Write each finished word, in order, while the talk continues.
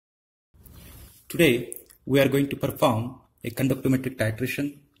Today, we are going to perform a conductometric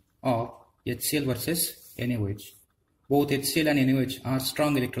titration of HCl versus NaOH. Both HCl and NaOH are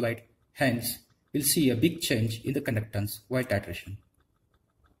strong electrolyte, hence, we'll see a big change in the conductance while titration.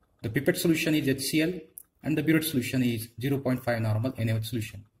 The pipette solution is HCl and the burette solution is 0.5 normal NaOH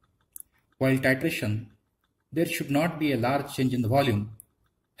solution. While titration, there should not be a large change in the volume,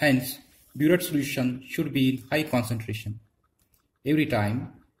 hence, burette solution should be in high concentration. Every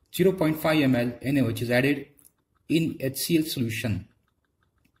time 0.5 ml NaOH is added in HCl solution,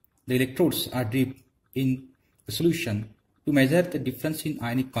 the electrodes are dipped in the solution to measure the difference in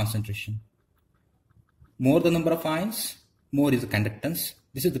ionic concentration. More the number of ions, more is the conductance.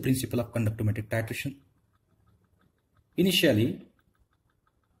 This is the principle of conductometric titration. Initially,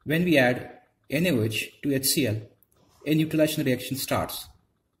 when we add NaOH to HCl, a neutralization reaction starts.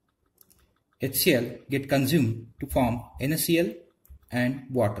 HCl get consumed to form NaCl and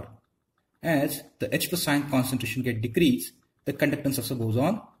water. As the H plus ion concentration get decreased, the conductance also goes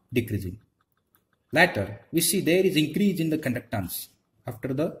on decreasing. Later, we see there is increase in the conductance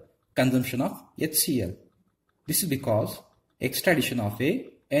after the consumption of HCl. This is because extra addition of a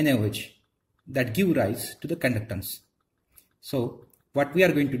NaOH that give rise to the conductance. So, what we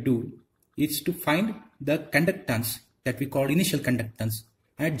are going to do is to find the conductance that we call initial conductance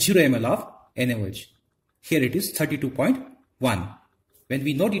at 0 ml of NaOH. Here it is 32.1. When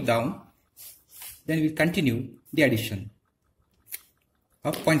we note it down, then we will continue the addition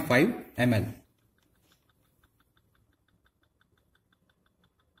of 0.5 ml.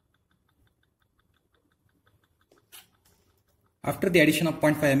 After the addition of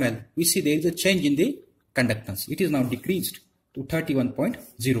 0.5 ml, we see there is a change in the conductance. It is now decreased to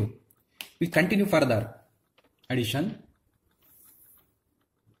 31.0. We continue further addition.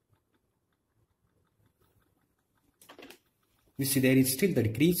 We see there is still the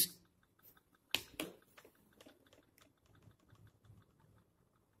decrease.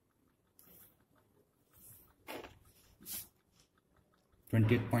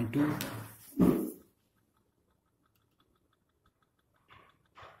 (28.2).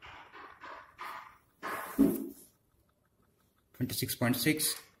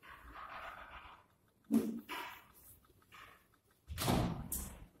 26.6.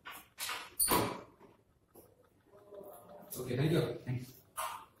 Okay, there you go. Thanks.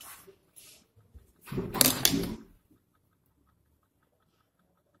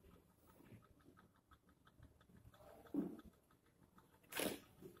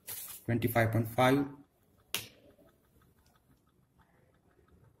 (25.5).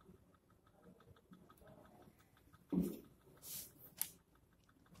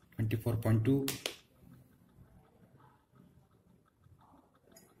 24.2.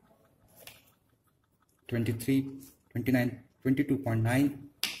 23, 29, 22.9.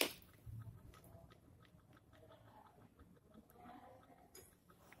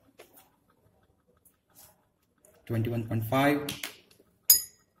 21.5.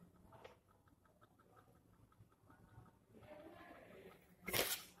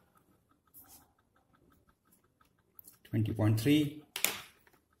 20.3.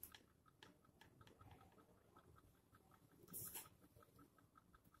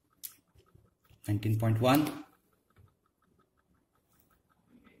 19.1.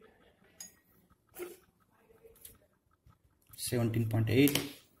 17.8.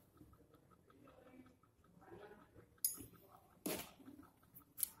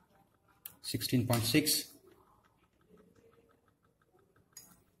 16.6.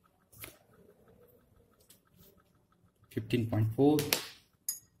 15.4.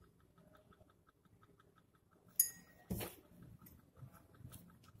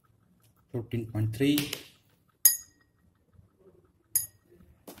 14.3.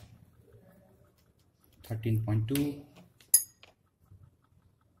 13.2.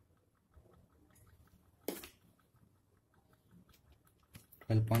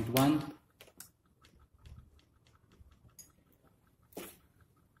 12.1.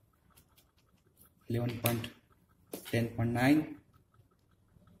 11.10.9.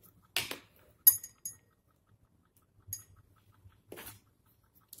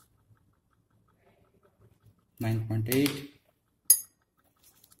 9.8.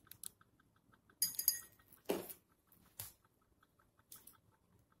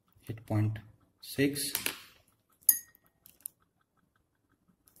 8.6.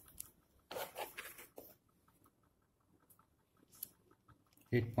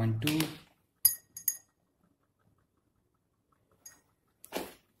 8.2.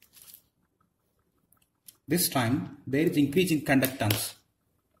 'This time there is increase in conductance.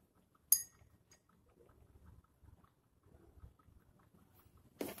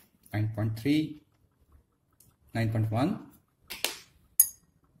 9.3, 9.1,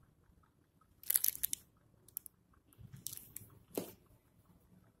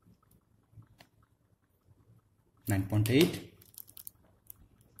 9.8,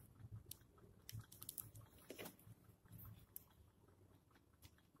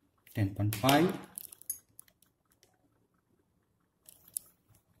 10.5,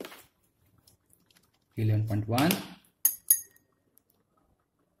 11.1,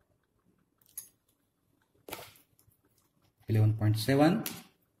 11.7,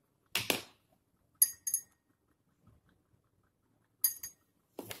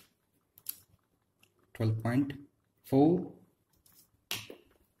 12.4,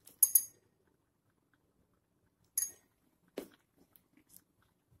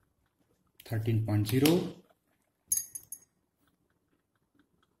 13.0,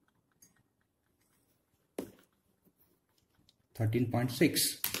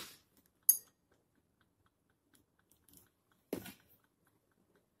 13.6,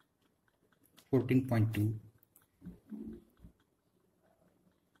 14.2.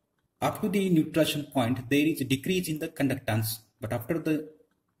 Up to the neutralization point, there is a decrease in the conductance, but after the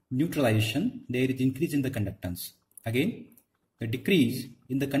neutralization, there is increase in the conductance. Again, the decrease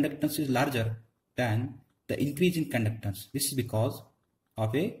in the conductance is larger than the increase in conductance. This is because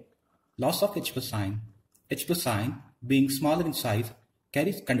of a loss of H plus sign. H plus sign, being smaller in size,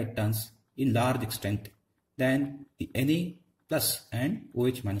 carries conductance in large extent than the Na plus and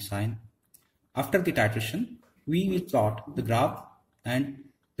OH minus sign. After the titration, we will plot the graph, and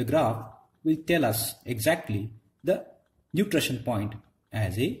the graph will tell us exactly the neutralization point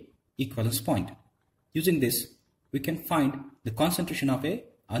as a equivalence point. Using this, we can find the concentration of a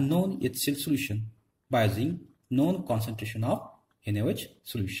unknown HCl solution by using known concentration of NaOH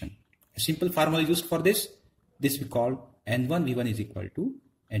solution. A simple formula used for this we call N1V1 is equal to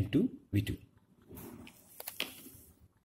N2V2.